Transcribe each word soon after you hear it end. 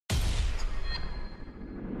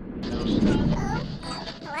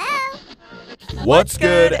What's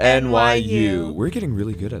good, NYU? We're getting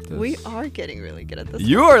really good at this. We are getting really good at this.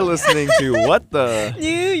 You are listening to What the New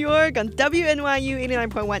York on WNYU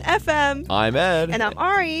 89.1 FM. I'm Ed. And I'm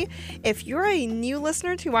Ari. If you're a new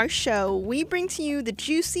listener to our show, we bring to you the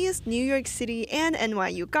juiciest New York City and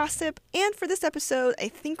NYU gossip. And for this episode, I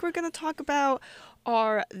think we're going to talk about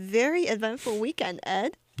our very eventful weekend,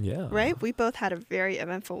 Ed. Yeah. Right? We both had a very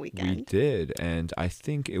eventful weekend. We did. And I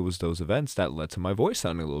think it was those events that led to my voice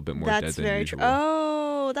sounding a little bit more dead than usual. That's very true.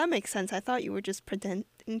 Oh, that makes sense. I thought you were just pretending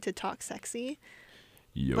to talk sexy.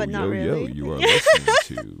 But not really. You are listening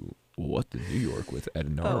to What the New York with Ed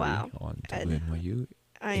and Ari on WNYU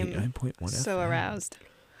 89.1 FM. So aroused.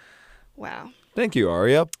 Wow. Thank you,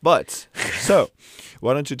 Aria. But, so,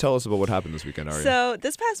 why don't you tell us about what happened this weekend, Aria? So,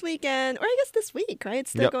 this past weekend, or I guess this week, right?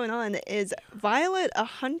 It's still going on, is Violet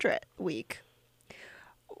 100 week.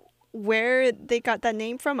 Where they got that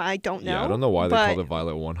name from, I don't know. Yeah, I don't know why they called it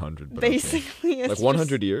Violet 100. But basically, it's like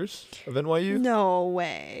 100 years of NYU? No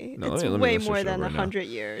way. No, it's way more than 100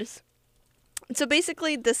 years. So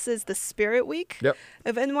basically, this is the Spirit Week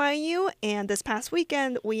of NYU, and this past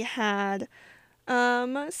weekend we had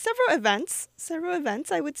several events,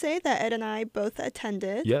 I would say, that Ed and I both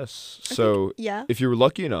attended. Yes. So if you were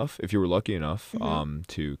lucky enough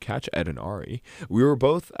to catch Ed and Ari, we were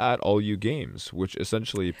both at All U Games, which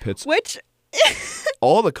essentially pits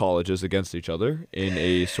all the colleges against each other in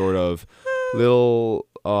a sort of little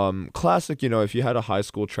classic, if you had a high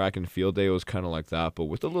school track and field day, it was kind of like that, but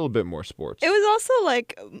with a little bit more sports. It was also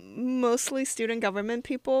like mostly student government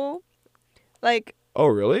people. Like, oh,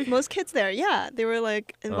 really? most kids there, they were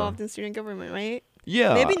like involved in student government, right?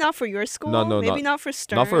 Yeah. Maybe not for your school. No, maybe not for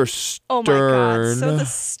Stern. Not for Stern. Oh my God. So the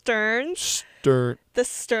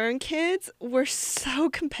Stern kids were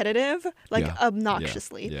so competitive, like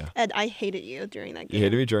obnoxiously. Yeah. And I hated you during that game. You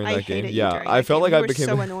hated me during that game? Yeah. I felt like I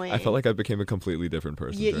became a completely different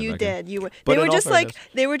person. You did. You were. But they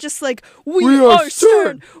were just like, we are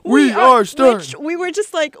Stern. We are Stern. We were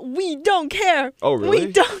just like, we don't care. Oh, really?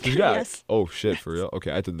 We don't care. Yes. Oh, shit, for real?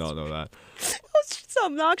 Okay, I did not know that. It was just so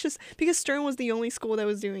obnoxious because Stern was the only school that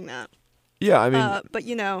was doing that. Yeah, I mean, but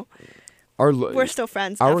we're still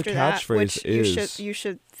friends after that, which you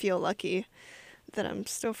should feel lucky that I'm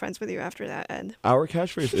still friends with you after that, Ed. Our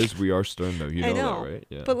catchphrase is "We are Stern," though. You know that, right?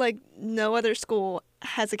 Yeah. But like no other school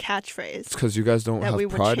has a catchphrase. It's because you guys don't have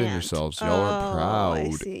pride in yourselves. Y'all aren't proud. I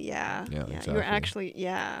see. Yeah. Exactly. You're actually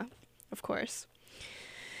of course.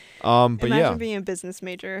 But Imagine being a business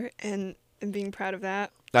major and being proud of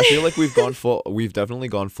that. I feel like we've definitely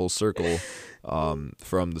gone full circle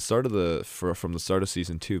from the start of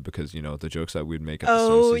season 2, because the jokes that we'd make at the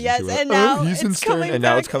start of season 2 were and now he's in Stern, and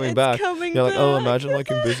now it's coming back. You're like, oh, imagine like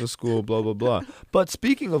in business school, blah blah blah. But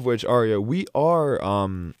speaking of which, Aria, we are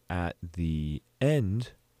at the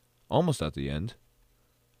end, almost at the end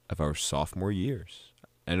of our sophomore years,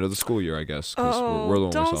 end of the school year, I guess. We're the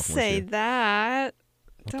don't sophomores say here. that.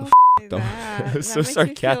 What Don't say that. So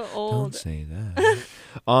sarcastic. Don't say that.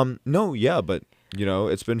 But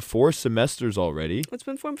it's been 4 semesters already. It's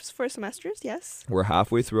been 4 semesters, yes. We're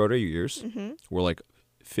halfway throughout our years. Mm-hmm. We're like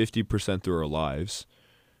 50% through our lives.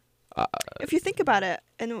 If you think about it,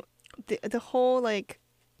 and the whole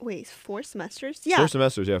 4 semesters? Yeah. 4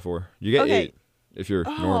 semesters, 4. You get 8 if you're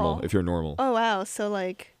normal. Oh wow, so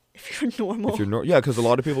if you're normal. Because a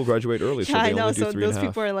lot of people graduate early, so they only do 3.5. So those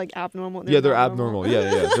people are abnormal. They're abnormal.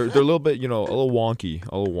 Yeah. They're a little bit, a little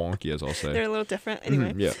wonky, as I'll say. They're a little different.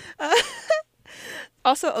 Anyway. Yeah.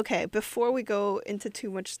 Also, okay, before we go into too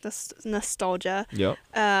much nostalgia,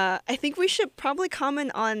 I think we should probably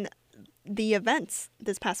comment on the events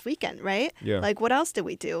this past weekend, right? Yeah. Like, what else did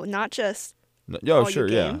we do? Not just sure,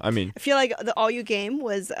 yeah. I mean, I feel like the All U game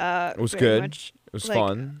was it was good. It was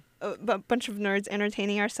fun. A bunch of nerds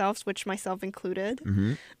entertaining ourselves, which myself included.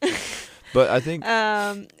 Mm-hmm. But I think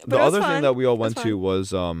the other thing that we all went to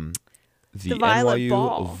was the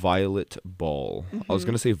NYU Violet Ball. Mm-hmm. I was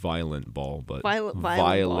gonna say violent ball, but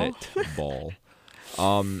Violet Ball.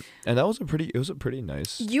 And that was a pretty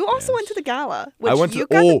nice. You also went to the gala, which you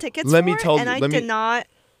got the tickets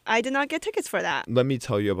I did not get tickets for that. Let me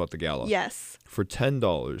tell you about the gala. Yes. For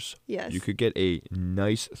 $10, yes, you could get a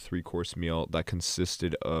nice 3-course meal that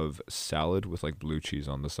consisted of salad with blue cheese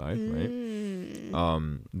on the side, right?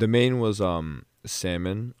 The main was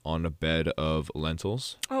salmon on a bed of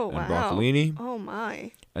lentils and broccolini. Oh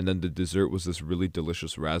my. And then the dessert was this really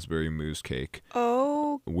delicious raspberry mousse cake.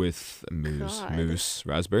 Oh. With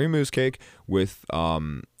raspberry mousse cake with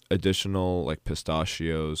additional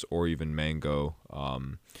pistachios or even mango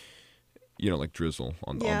like drizzle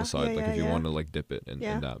on the side, like if you want to like dip it and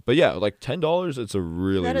that. But yeah, like $10, it's a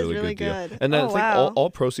really good deal. And then I think all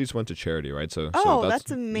proceeds went to charity, right? So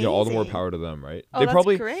that's amazing. All the more power to them, right? Oh,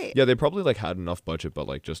 that's great. Yeah, they probably like had enough budget, but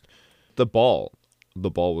like just the ball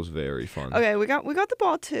was very fun. Okay, we got the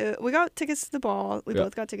ball too. We got tickets to the ball. We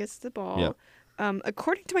both got tickets to the ball. Yeah.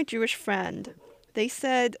 According to my Jewish friend, they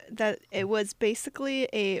said that it was basically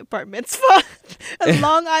a bar mitzvah, a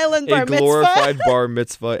Long Island bar mitzvah. A glorified bar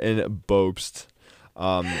mitzvah in Bobst.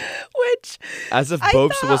 Which, as if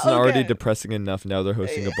Bobst wasn't already depressing enough, now they're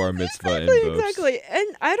hosting a bar mitzvah in Bobst. Exactly. And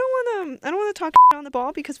I don't want to talk on the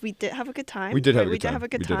ball because we did have a good time. We did have a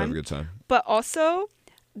good time. But also,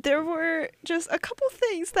 there were just a couple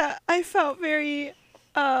things that I felt very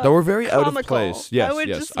that were very comical. Out of place. Yes,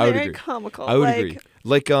 I would agree. Comical. I would agree.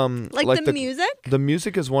 Like the music? The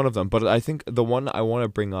music is one of them, but I think the one I want to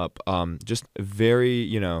bring up, just very,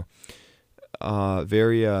 very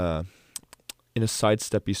in a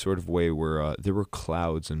sidesteppy sort of way where there were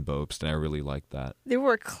clouds in Bobst, and I really liked that. There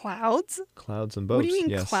were clouds? Clouds in Bobst, What do you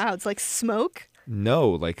mean clouds? Like smoke? No,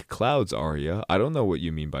 like clouds, Arya. I don't know what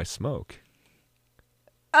you mean by smoke.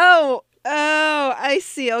 Oh, I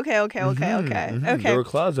see. Okay. There were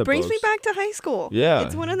clouds at Brings Bobst. me back to high school. Yeah.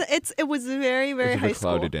 It's one of the. It was very, very high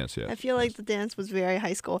school. Cloudy dance, yeah. I feel like the dance was very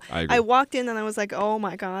high school. I agree. I walked in and I was like, oh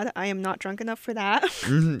my god, I am not drunk enough for that.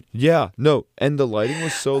 Yeah, no, and the lighting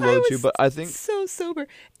was so low too. But I think so sober.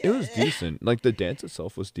 It was decent. Like the dance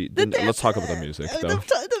itself was decent. Let's talk about the music though.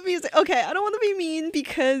 The music. Okay, I don't want to be mean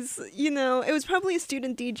because it was probably a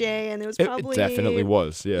student DJ and it was probably it definitely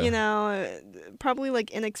was. Yeah. Probably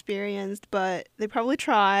like inexperienced, but they probably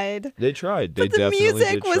tried. They tried. But the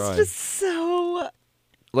music was just so.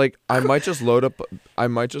 Like I might just load up.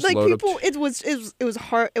 It was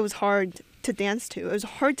hard. It was hard to dance to. It was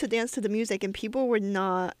hard to dance to the music, and people were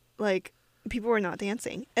not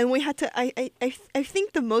dancing. And we had to. I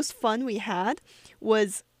think the most fun we had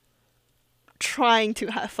was trying to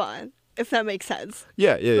have fun. If that makes sense.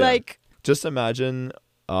 Yeah. Like just imagine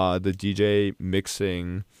the DJ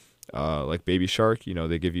mixing. Like Baby Shark,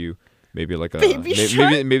 they give you maybe like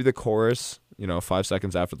maybe the chorus, 5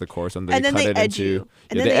 seconds after the chorus, and then they edge you.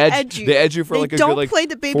 They edge you for like a good like 40. They don't play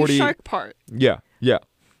the Baby Shark part. Yeah.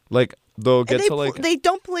 Like they'll get to like they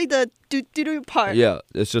don't play the do part. Yeah,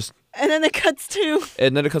 it's just. And then it cuts to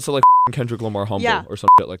like Kendrick Lamar Humble or some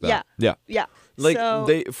shit like that. Yeah. Like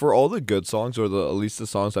they for all the good songs or at least the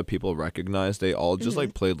songs that people recognize, they all just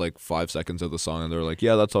like played like 5 seconds of the song and they're like,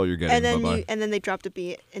 yeah, that's all you're getting. And then they dropped a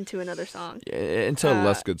beat into another song. Yeah, into a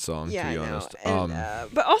less good song, to be honest. And,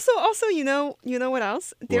 but also, you know what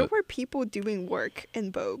else? There were people doing work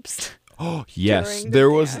in Bobst. Oh yes, there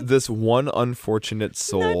was this one unfortunate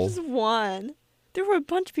soul. Not just one. There were a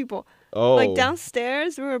bunch of people. Oh. Like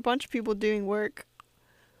downstairs, there were a bunch of people doing work.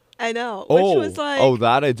 I know. Which was like. Oh,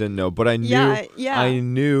 that I didn't know, but I knew. Yeah. I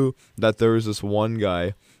knew that there was this one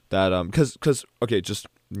guy that because okay, just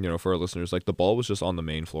for our listeners, like the ball was just on the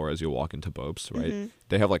main floor as you walk into Bobst, right? Mm-hmm.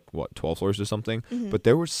 They have like 12 floors or something, but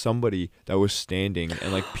there was somebody that was standing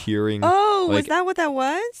and like peering. Oh, like, was that what that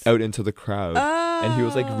was? Out into the crowd, and he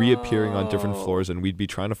was like reappearing on different floors, and we'd be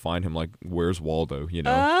trying to find him. Like, where's Waldo?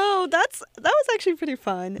 Oh, that was actually pretty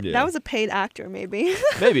fun. Yeah. That was a paid actor, maybe.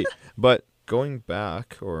 Maybe, but going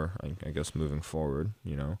back, or I guess moving forward,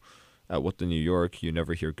 at What the New York, you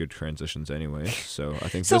never hear good transitions anyway. So I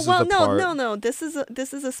think this is the part. No. This is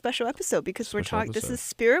a special episode because we're talking. This is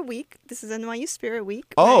Spirit Week. This is NYU Spirit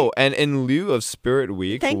Week. Oh, right? And in lieu of Spirit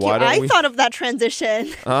Week, I thought of that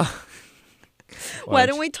transition. Why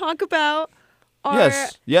don't we talk about our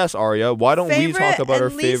yes, Arya. Why don't we talk about our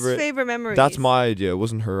least favorite memories? That's my idea. It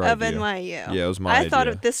wasn't her idea. Of NYU. Yeah, it was my idea. I thought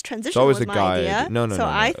of this transition. It's always was the guy idea. No.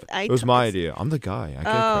 It was my idea. I'm the guy. I get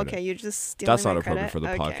credit. Okay. You're just stealing That's not appropriate for the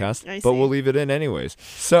podcast, but we'll leave it in anyways.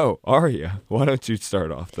 So, Arya, why don't you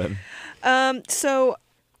start off then? So,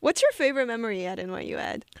 what's your favorite memory at NYU,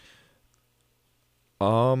 Ed?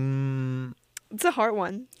 It's a hard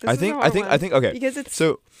one. I think okay. Because it's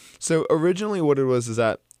so originally what it was is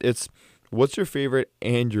that it's what's your favorite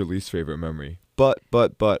and your least favorite memory. But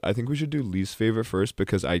I think we should do least favorite first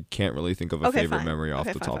because I can't really think of a favorite memory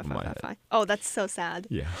off the top of my head. Fine. Oh, that's so sad.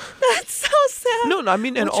 Yeah. That's so sad. No, I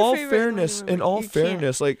mean in all fairness,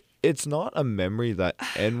 like it's not a memory that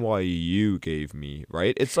NYU gave me,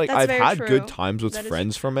 right? It's like I've had good times with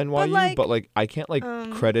friends from NYU, but like I can't like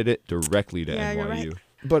credit it directly to NYU. You're right.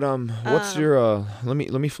 But what's your let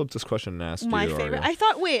me flip this question and ask my you. favorite. Arya. I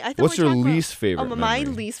thought what's your least favorite? My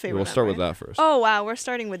least favorite. We'll start with that first. Oh wow, we're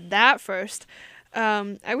starting with that first.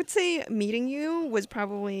 I would say meeting you was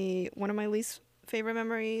probably one of my least favorite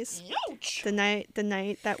memories. Ouch. The night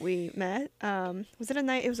that we met. Was it a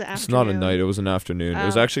night? It was an afternoon. It's not a night. It was an afternoon. It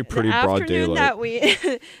was actually pretty broad daylight.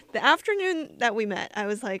 The afternoon that we met, I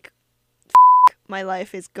was like, my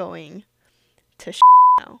life is going to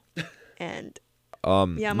now. And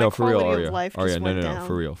yeah, my quality of life just went down.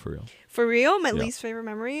 For real. For real, my least favorite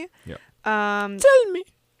memory. Yeah. Tell me.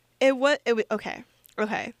 It was okay.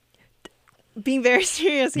 Being very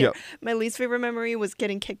serious here. Yeah. My least favorite memory was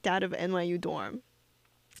getting kicked out of NYU dorm.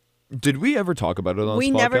 Did we ever talk about it on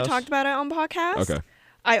We this podcast? never talked about it on podcast. Okay.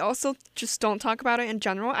 I also just don't talk about it in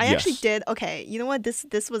general. I actually did. Okay, you know what?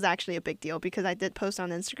 This was actually a big deal because I did post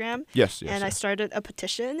on Instagram. Yes. And I started a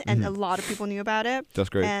petition, and a lot of people knew about it. That's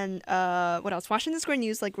great. And what else? Washington Square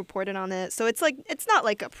News reported on it. So it's not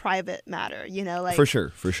like a private matter, For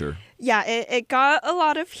sure. Yeah, it got a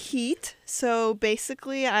lot of heat. So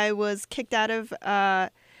basically, I was kicked out of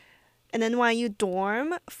an NYU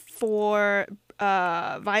dorm for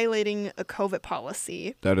violating a COVID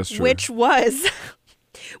policy. That is true.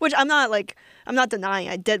 Which I'm not denying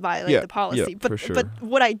I did violate the policy. But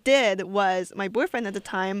what I did was my boyfriend at the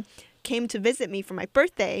time came to visit me for my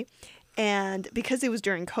birthday. And because it was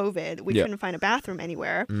during COVID, we couldn't find a bathroom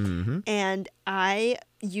anywhere. Mm-hmm. And I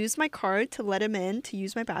used my card to let him in to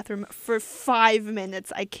use my bathroom for 5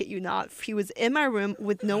 minutes. I kid you not. He was in my room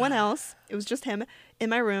with no one else. It was just him in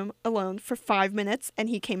my room alone for 5 minutes. And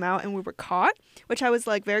he came out and we were caught, which I was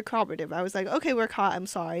very cooperative. I was like, okay, we're caught. I'm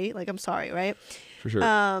sorry. I'm sorry, right? For sure.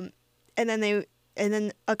 And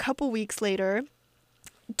then a couple weeks later,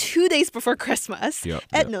 2 days before Christmas,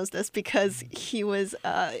 Ed knows this because he was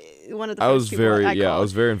one of the first people I called. I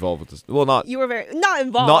was very involved with this. Well, not you were not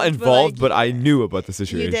involved, but I knew about the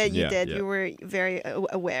situation. You did. You were very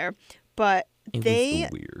aware, but they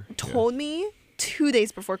told me 2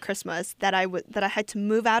 days before Christmas that I had to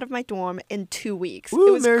move out of my dorm in 2 weeks. Ooh,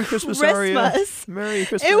 it was Merry Christmas, Aria. Merry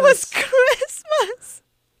Christmas. It was Christmas.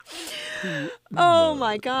 Oh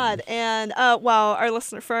my God! And for our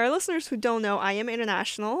listeners who don't know, I am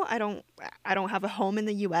international. I don't have a home in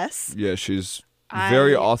the U.S. Yeah, she's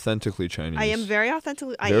very authentically Chinese. I am very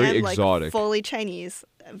authentically. Very I am exotic. Fully Chinese.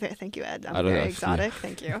 Thank you, Ed. I'm very exotic.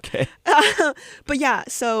 Thank you. Okay. But yeah,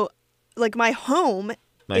 so my home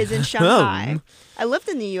is in Shanghai. I lived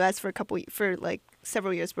in the U.S. for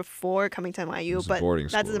several years before coming to NYU, but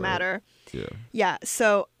that doesn't matter. Yeah. Yeah.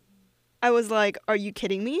 So I was like, "Are you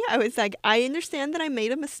kidding me?" I was like, "I understand that I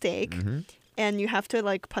made a mistake, and you have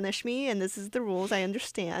to punish me, and this is the rules. I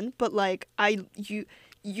understand, but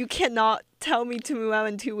you cannot tell me to move out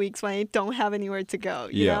in 2 weeks when I don't have anywhere to go.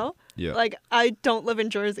 You know? Yeah. I don't live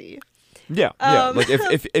in Jersey." Yeah.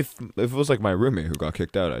 If it was my roommate who got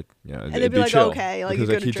kicked out, and they'd be like, chill, okay, because you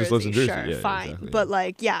go to he Jersey, just lives in Jersey. Sure, yeah, fine. Exactly,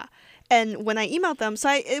 but yeah. And when I emailed them,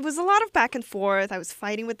 it was a lot of back and forth. I was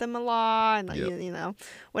fighting with them a lot, and you know,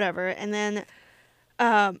 whatever. And then,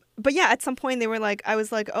 but yeah, at some point they were like, I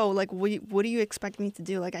was like, oh, what do you expect me to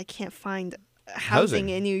do? I can't find housing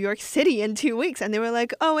in New York City in 2 weeks. And they were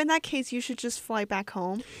like, oh, in that case, you should just fly back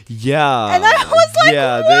home. Yeah. And I was like,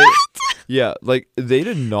 what? They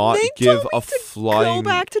did not give a flying. Go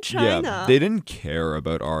back to China. Yeah, they didn't care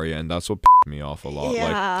about Aria, and that's what pissed me off a lot.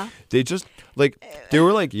 Yeah. They just they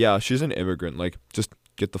were like, yeah, she's an immigrant. Just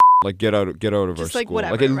get the get out of our school.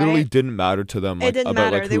 Whatever, it literally didn't matter to them. It didn't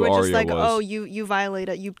about matter. They who were just Aria was. oh, you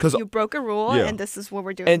violated. You broke a rule, and this is what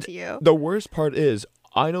we're doing to you. The worst part is,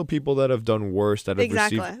 I know people that have done worse that have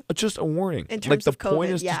received just a warning. In terms the of COVID,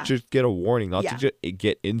 point is to just get a warning, not to just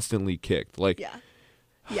get instantly kicked.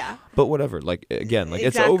 Yeah. But whatever.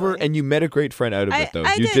 It's over, and you met a great friend out of it, though.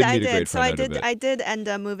 I did meet a great friend so out of it. I did end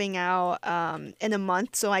up moving out in a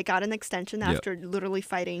month, so I got an extension after literally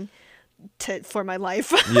fighting for my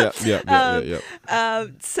life. Yeah.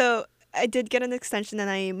 So I did get an extension, and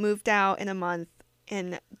I moved out in a month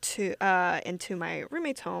into my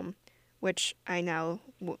roommate's home, which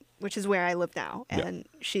is where I live now, and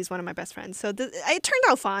she's one of my best friends. So it turned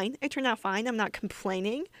out fine. I'm not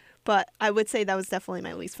complaining, but I would say that was definitely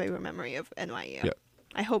my least favorite memory of NYU. Yeah.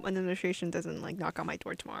 I hope an administration doesn't knock on my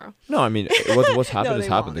door tomorrow. No, I mean, what's happened has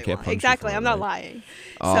happened. They can't punish exactly. You for I'm it, not right?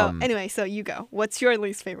 lying. So anyway, so you go. What's your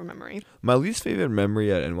least favorite memory? My least favorite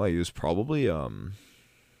memory at NYU is probably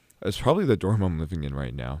the dorm I'm living in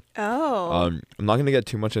right now. Oh. I'm not gonna get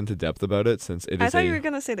too much into depth about it since it is. I thought you were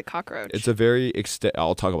gonna say the cockroach. It's a very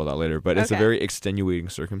I'll talk about that later, but it's a very extenuating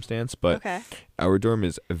circumstance. But our dorm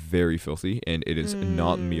is very filthy, and it is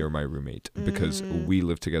not me or my roommate because we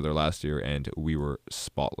lived together last year and we were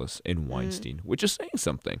spotless in Weinstein, which is saying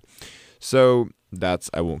something. So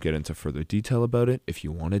I won't get into further detail about it. If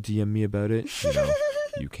you want to DM me about it,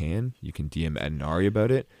 you can DM Ed and Ari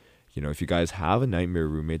about it. if you guys have a nightmare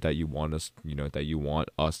roommate that you want us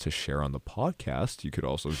to share on the podcast, you could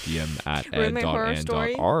also DM at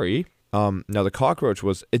ed.and.ari. Now the cockroach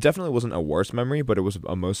it definitely wasn't a worse memory, but it was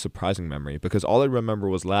a most surprising memory because all I remember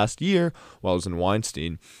was last year while I was in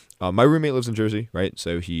Weinstein. My roommate lives in Jersey, right?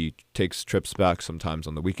 So he takes trips back sometimes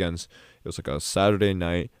on the weekends. It was like a Saturday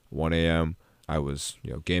night, 1 a.m. I was,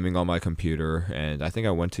 gaming on my computer, and I think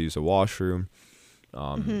I went to use a washroom.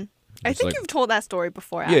 I think you've told that story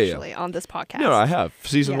before, actually, on this podcast. No, I have.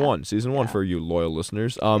 Season one for you loyal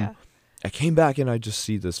listeners. I came back and I just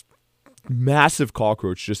see this massive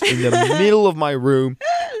cockroach just in the middle of my room.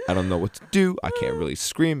 I don't know what to do. I can't really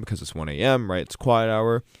scream because it's 1 a.m., right? It's quiet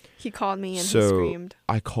hour. He called me and he screamed.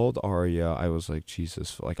 I called Aria. I was like,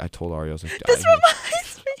 Jesus. Like, I told Aria, I was like, this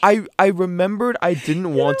reminds me. I remembered I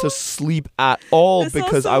didn't want to sleep at all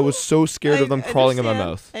because I was so scared of them crawling in my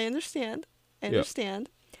mouth. I understand.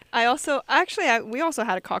 I also, we also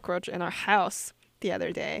had a cockroach in our house the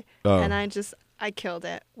other day. And I killed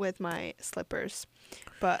it with my slippers.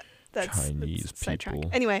 But that's Chinese sidetrack. people.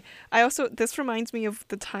 Anyway, this reminds me of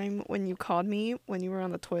the time when you called me when you were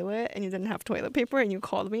on the toilet and you didn't have toilet paper and you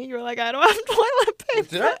called me. You were like, I don't have toilet paper.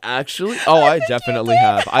 Did I actually? Oh, I definitely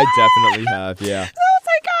have. Yeah. So I was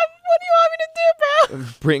like, what do you want me to do,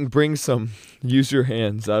 bro? Bring some. Use your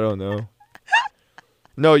hands. I don't know.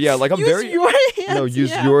 No, yeah, like use your hands. No,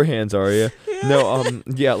 use your hands, Aria. Yeah. No,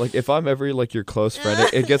 yeah, like if I'm ever like your close friend,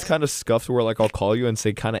 it gets kind of scuffed where like I'll call you and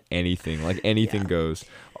say kind of anything, like anything goes.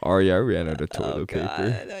 Aria, I ran out of toilet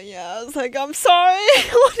paper. Yeah, I was like, I'm sorry.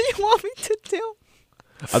 What do you want me to do?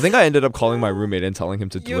 I think I ended up calling my roommate and telling him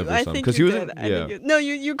to deliver some because he was.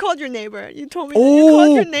 You called your neighbor. You told me that you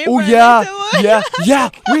called your neighbor. Oh yeah.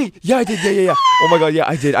 Wait, yeah, I did. Yeah. Oh my god, yeah,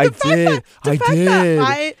 I did. The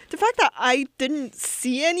fact that I didn't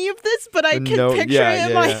see any of this, but I can picture it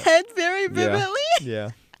in my head very vividly. Yeah.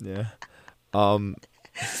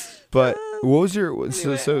 But what was your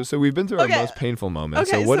so we've been through our most painful moments.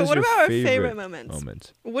 Okay, so what about your our favorite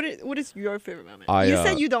moments? What is your favorite moment? You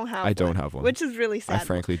said you don't have one. I don't have one. Which is really sad. I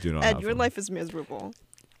frankly do not have one. Your life is miserable.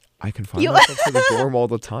 I can find myself to the dorm all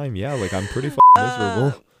the time. Yeah, like I'm pretty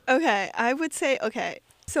miserable. Okay, I would say,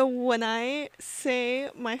 so when I say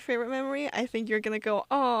my favorite memory, I think you're going to go,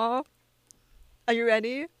 aw. Are you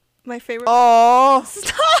ready? My favorite. Aw.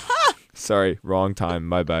 Stop. Sorry, wrong time.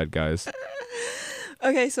 My bad, guys.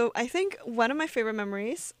 Okay, so I think one of my favorite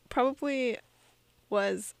memories probably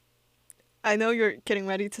was, I know you're getting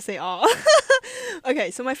ready to say aw. Okay,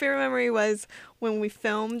 so my favorite memory was when we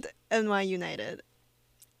filmed NYU United.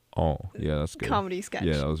 Oh, yeah, that's good. Comedy sketch.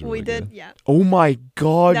 Yeah, that was really good. Yeah. Oh my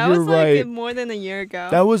god, you're right. That was like more than a year ago.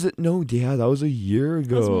 That was it. No, yeah, that was a year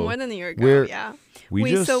ago. It was more than a year ago, yeah.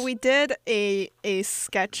 So we did a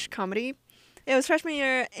sketch comedy. It was freshman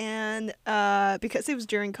year, and because it was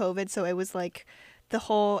during COVID, so it was like the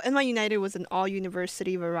whole NYU United was an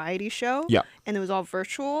all-university variety show. Yeah. And it was all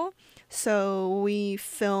virtual. So we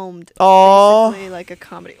filmed basically like a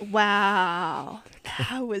comedy. Wow.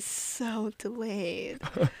 That was so delayed.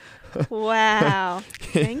 Wow.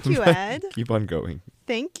 Thank you, Ed. Keep on going.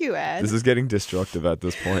 Thank you, Ed. This is getting destructive at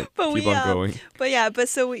this point. Keep on going. But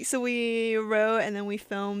so we wrote and then we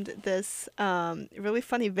filmed this really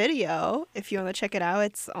funny video. If you want to check it out,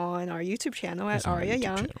 it's on our YouTube channel at Aria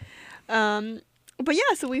Young. But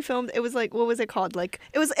yeah, so we filmed. It was like, what was it called? Like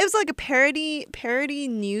it was like a parody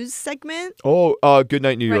news segment. Oh, Good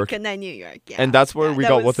Night New York. Right, Good Night New York. Yeah. And that's where we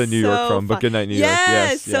got What the New York from. But Good Night New York.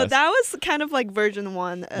 Yes. So that was kind of like version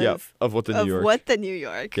 1 of What the New York. What the New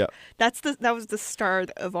York. Yeah. That was the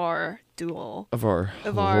start of our duel. Of our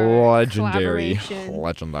legendary.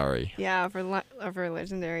 Yeah, of our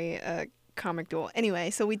legendary comic duel.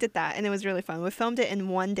 Anyway, so we did that, and it was really fun. We filmed it in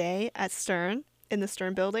one day at Stern. In the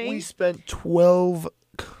Stern building. We spent 12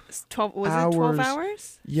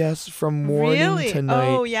 hours? Yes, from morning to night.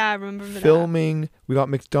 Oh, yeah, I remember that. Filming. We got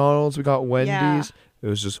McDonald's. We got Wendy's. Yeah. It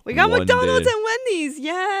was just We got McDonald's and Wendy's.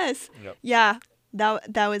 Yes. Yep. Yeah,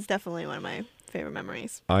 that was definitely one of my favorite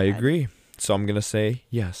memories. I agree. So I'm going to say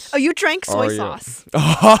yes. Oh, you drank soy sauce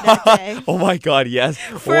that day. Oh, my God, yes.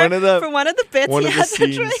 For one of the bits, you had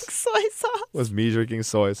to drink soy sauce. Was me drinking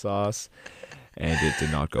soy sauce, and it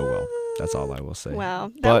did not go well. That's all I will say.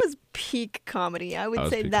 Wow. That was peak comedy. I would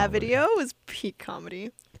say that video was peak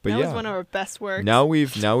comedy. That was one of our best works. Now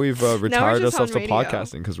we've retired ourselves to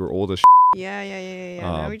podcasting because we're old as Yeah.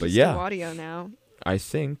 Now we just do audio now. I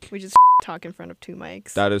think we just talk in front of 2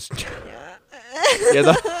 mics. That is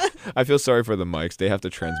I feel sorry for the mics. They have to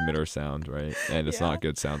transmit our sound, right? And it's not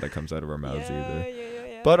good sound that comes out of our mouths either.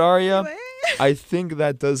 Yeah. But Aria, I think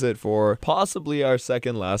that does it for possibly our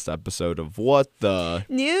second last episode of What the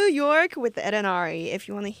New York with Ed and Ari. If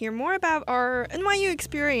you want to hear more about our NYU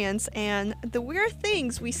experience and the weird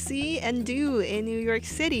things we see and do in New York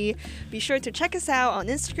City, be sure to check us out on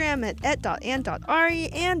Instagram at ed.and.ari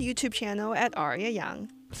and YouTube channel at Aria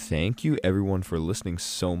Young. Thank you, everyone, for listening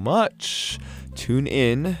so much. Tune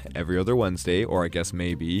in every other Wednesday, or I guess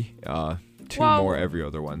maybe two more every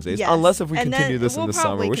other Wednesdays, yes. Unless if we continue this in the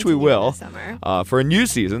summer, which we will, for a new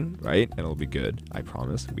season, right? And it'll be good. I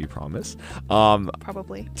promise. We promise.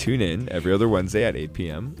 Probably. Tune in every other Wednesday at 8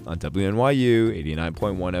 p.m. on WNYU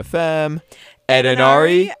 89.1 FM. Ed and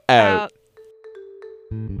Ari out.